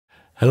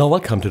Hello,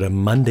 welcome to the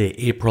Monday,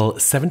 April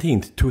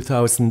 17th,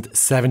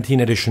 2017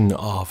 edition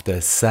of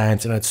the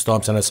SANS Internet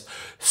Storm Center's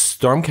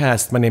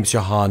Stormcast. My name is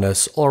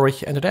Johannes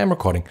Ulrich and today I'm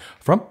recording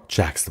from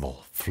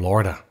Jacksonville,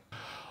 Florida.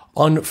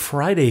 On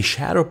Friday,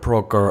 Shadow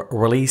Broker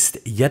released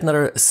yet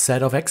another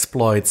set of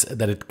exploits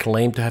that it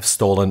claimed to have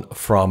stolen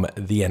from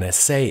the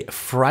NSA.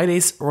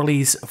 Friday's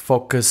release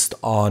focused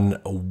on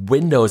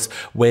Windows,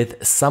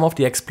 with some of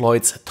the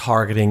exploits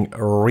targeting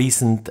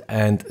recent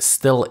and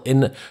still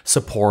in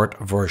support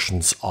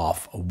versions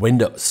of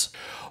Windows.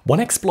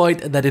 One exploit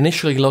that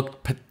initially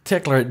looked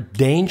particularly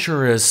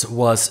dangerous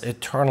was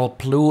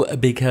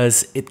Eternalblue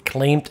because it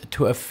claimed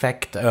to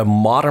affect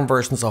modern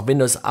versions of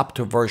Windows up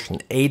to version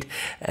 8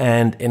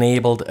 and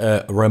enabled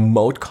a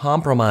remote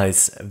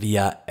compromise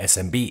via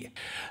SMB.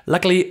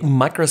 Luckily,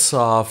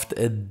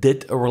 Microsoft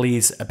did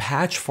release a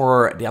patch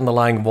for the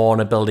underlying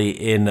vulnerability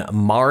in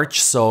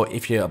March, so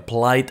if you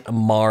applied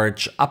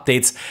March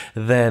updates,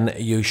 then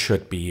you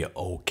should be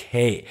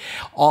okay.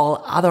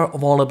 All other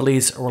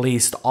vulnerabilities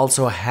released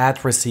also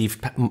had received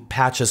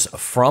patches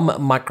from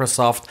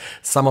Microsoft,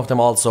 some of them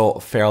also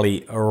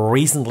fairly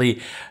recently.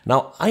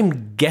 Now,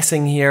 I'm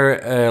guessing here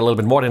a little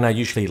bit more than I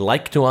usually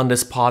like to on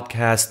this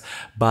podcast,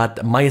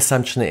 but my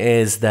assumption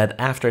is that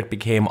after it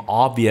became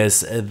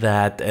obvious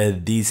that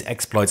these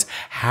exploits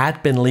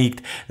had been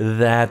leaked,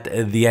 that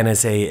the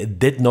NSA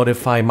did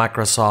notify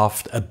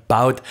Microsoft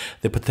about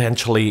the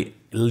potentially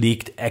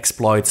leaked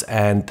exploits,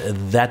 and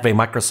that way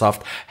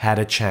Microsoft had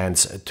a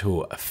chance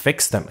to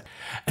fix them.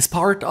 As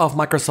part of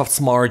Microsoft's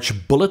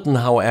March bulletin,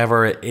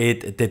 however,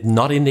 it did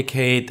not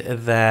indicate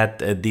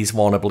that these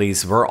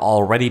vulnerabilities were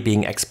already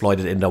being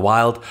exploited in the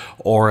wild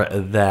or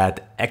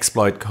that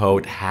exploit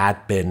code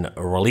had been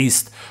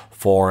released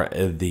for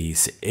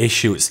these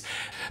issues.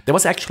 There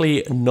was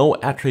actually no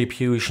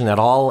attribution at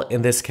all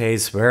in this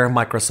case where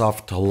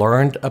Microsoft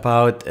learned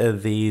about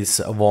these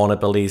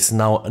vulnerabilities.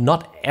 Now,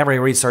 not every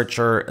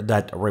researcher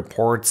that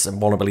reports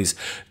vulnerabilities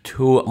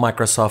to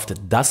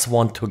Microsoft does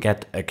want to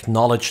get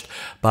acknowledged,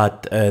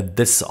 but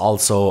this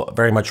also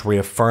very much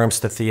reaffirms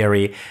the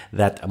theory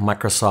that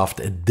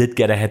Microsoft did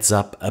get a heads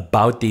up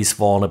about these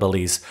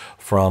vulnerabilities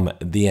from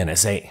the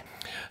NSA.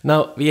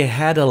 Now, we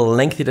had a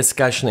lengthy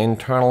discussion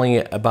internally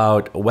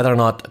about whether or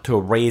not to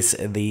raise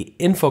the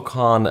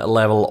Infocon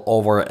level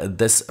over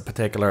this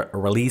particular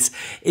release.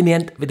 In the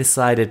end, we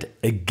decided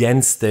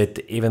against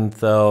it, even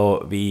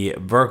though we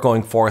were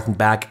going forth and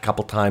back a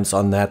couple times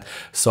on that,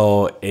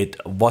 so it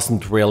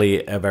wasn't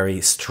really a very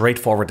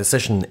straightforward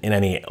decision in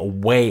any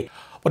way.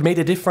 What made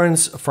a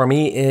difference for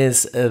me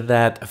is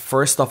that,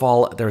 first of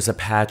all, there's a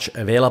patch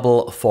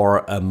available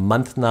for a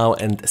month now,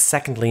 and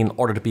secondly, in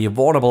order to be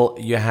vulnerable,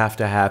 you have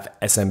to have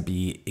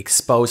SMB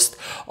exposed.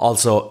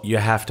 Also, you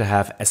have to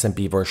have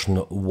SMB version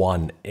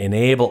 1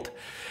 enabled.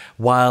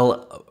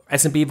 While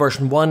SMB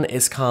version 1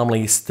 is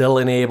calmly still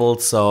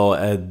enabled, so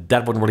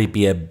that wouldn't really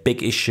be a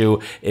big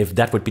issue if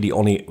that would be the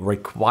only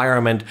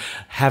requirement.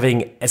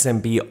 Having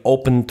SMB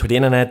open to the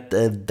internet,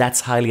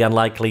 that's highly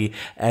unlikely,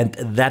 and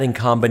that in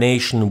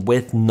combination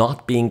with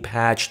not being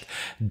patched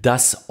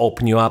does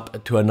open you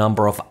up to a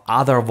number of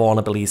other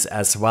vulnerabilities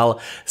as well,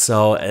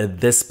 so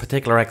this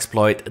particular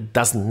exploit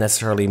doesn't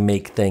necessarily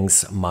make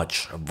things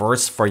much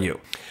worse for you.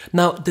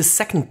 Now, the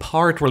second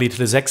part really to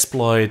this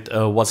exploit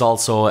was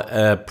also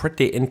a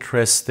pretty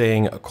interesting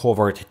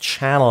covert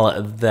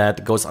channel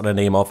that goes under the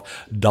name of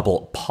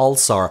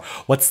Doublepulsar.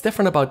 What's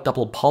different about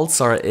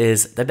Doublepulsar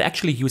is that it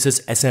actually uses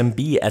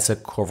SMB as a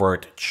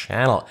covert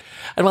channel.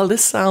 And while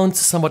this sounds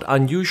somewhat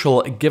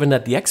unusual, given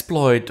that the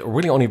exploit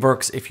really only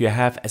works if you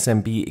have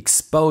SMB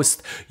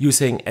exposed,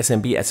 using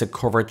SMB as a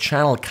covert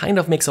channel kind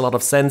of makes a lot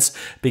of sense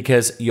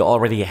because you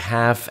already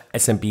have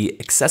SMB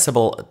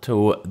accessible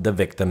to the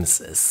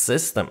victim's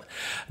system.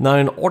 Now,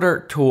 in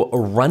order to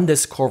run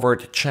this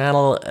covert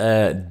channel,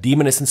 a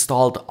daemon is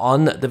installed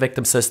on the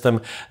victim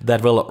system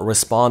that will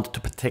respond to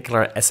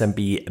particular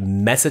SMB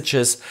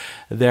messages.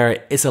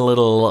 There is a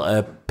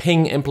little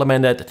ping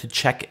implemented to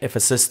check if a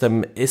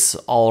system is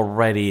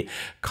already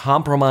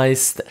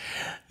compromised.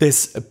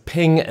 This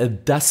ping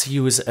does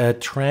use a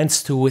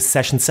trans2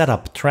 session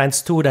setup.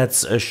 Trans2,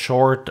 that's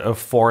short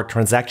for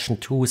transaction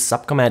 2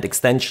 subcommand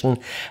extension,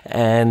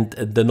 and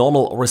the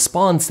normal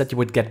response that you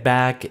would get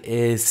back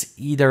is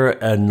either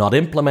not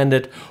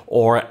implemented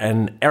or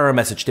an error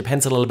message.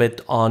 Depends a little bit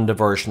on the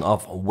version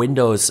of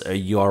Windows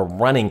you are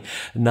running.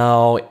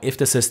 Now, if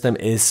the system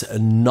is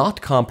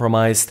not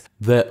compromised,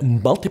 the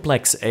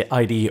multiplex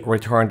ID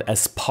returned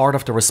as part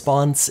of the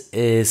response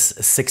is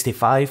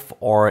 65,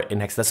 or in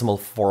hexadecimal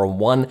for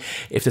 1.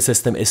 If the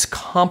system is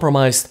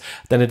compromised,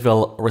 then it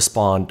will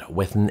respond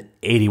with an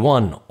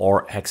 81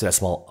 or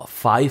hexadecimal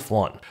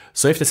 51.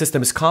 So if the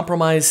system is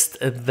compromised,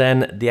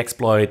 then the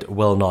exploit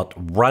will not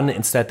run.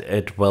 Instead,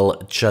 it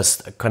will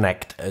just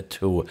connect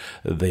to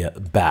the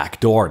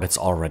backdoor that's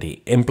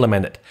already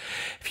implemented.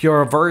 If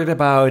you're worried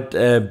about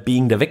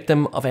being the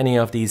victim of any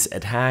of these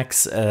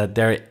attacks,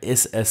 there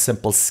is a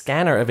simple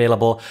scanner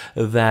available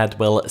that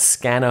will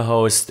scan a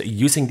host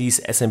using these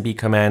SMB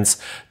commands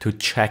to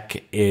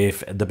check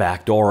if the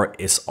backdoor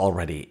is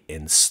already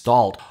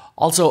installed.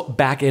 Also,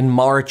 back in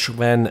March,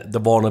 when the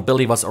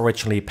vulnerability was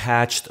originally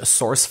patched,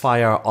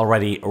 SourceFire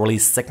already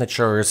released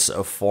signatures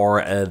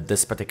for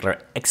this particular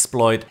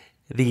exploit.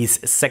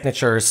 These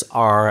signatures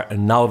are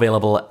now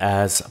available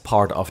as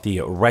part of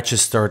the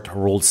registered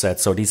rule set.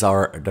 So these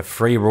are the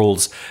free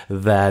rules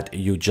that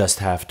you just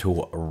have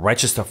to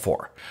register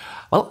for.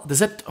 Well,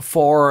 that's it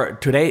for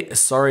today.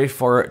 Sorry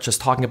for just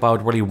talking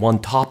about really one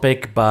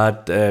topic,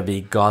 but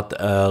we got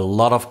a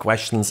lot of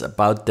questions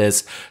about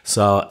this.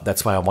 So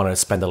that's why I wanted to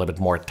spend a little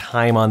bit more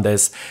time on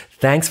this.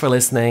 Thanks for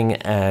listening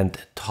and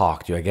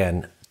talk to you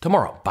again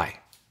tomorrow. Bye.